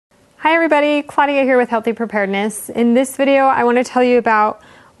Hi everybody, Claudia here with Healthy Preparedness. In this video, I want to tell you about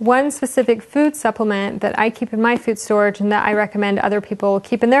one specific food supplement that I keep in my food storage and that I recommend other people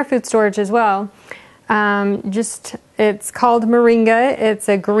keep in their food storage as well. It's called Moringa. It's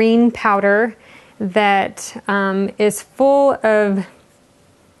a green powder that is full of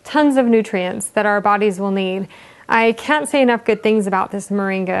tons of nutrients that our bodies will need. I can't say enough good things about this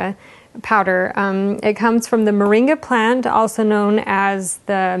Moringa powder. It comes from the Moringa plant, also known as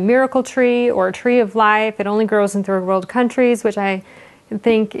the miracle tree or tree of life. It only grows in third world countries, which I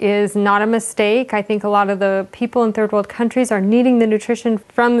think is not a mistake. I think a lot of the people in third world countries are needing the nutrition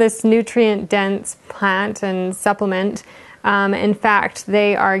from this nutrient dense plant and supplement. In fact,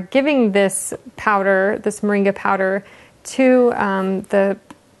 they are giving this powder, this Moringa powder, to the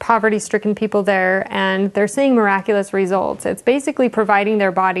poverty-stricken people there, and they're seeing miraculous results. It's basically providing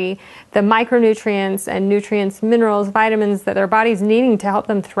their body the micronutrients and nutrients, minerals, vitamins that their body's needing to help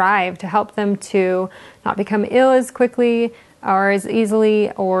them thrive, to help them to not become ill as quickly or as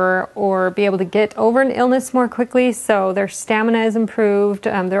easily, or be able to get over an illness more quickly, so their stamina is improved,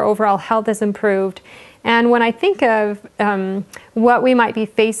 their overall health is improved. And when I think of what we might be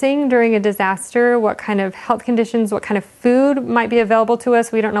facing during a disaster, what kind of health conditions, what kind of food might be available to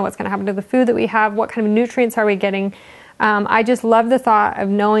us, we don't know what's going to happen to the food that we have, what kind of nutrients are we getting. I just love the thought of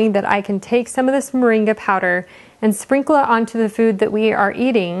knowing that I can take some of this Moringa powder and sprinkle it onto the food that we are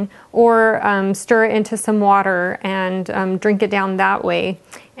eating, or stir it into some water and drink it down that way.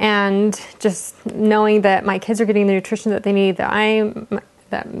 And just knowing that my kids are getting the nutrition that they need,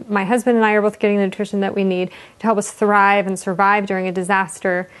 that my husband and I are both getting the nutrition that we need to help us thrive and survive during a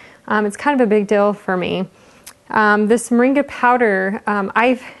disaster. It's kind of a big deal for me. This Moringa powder,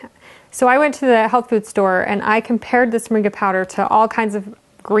 so I went to the health food store and I compared this Moringa powder to all kinds of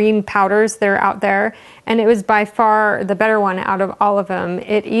green powders that are out there, and it was by far the better one out of all of them.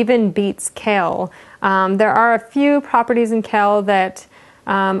 It even beats kale. There are a few properties in kale that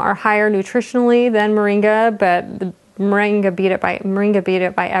are higher nutritionally than Moringa, but the Moringa beat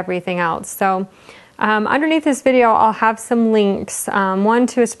it by everything else. So underneath this video, I'll have some links, one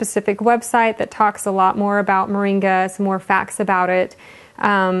to a specific website that talks a lot more about Moringa, some more facts about it,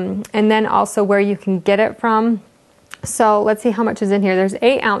 and then also where you can get it from. So let's see how much is in here. There's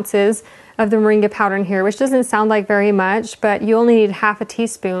 8 ounces of the Moringa powder in here, which doesn't sound like very much, but you only need half a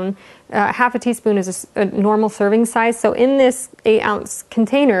teaspoon. Half a teaspoon is a normal serving size. So in this 8-ounce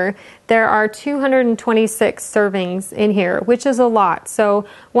container, there are 226 servings in here, which is a lot. So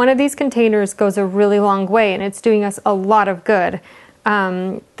one of these containers goes a really long way, and it's doing us a lot of good.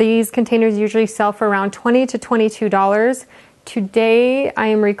 These containers usually sell for around $20 to $22. Today, I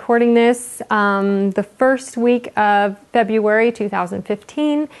am recording this the first week of February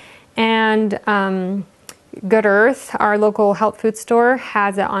 2015, and Good Earth, our local health food store,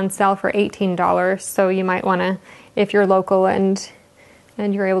 has it on sale for $18. So you might want to, if you're local and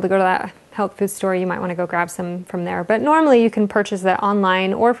you're able to go to that health food store, you might want to go grab some from there. But normally you can purchase that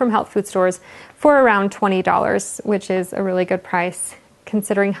online or from health food stores for around $20, which is a really good price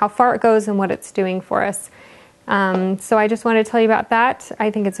considering how far it goes and what it's doing for us. So I just wanted to tell you about that.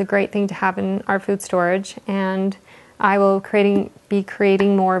 I think it's a great thing to have in our food storage, and I will be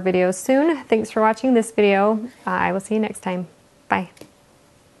creating more videos soon. Thanks for watching this video. I will see you next time. Bye.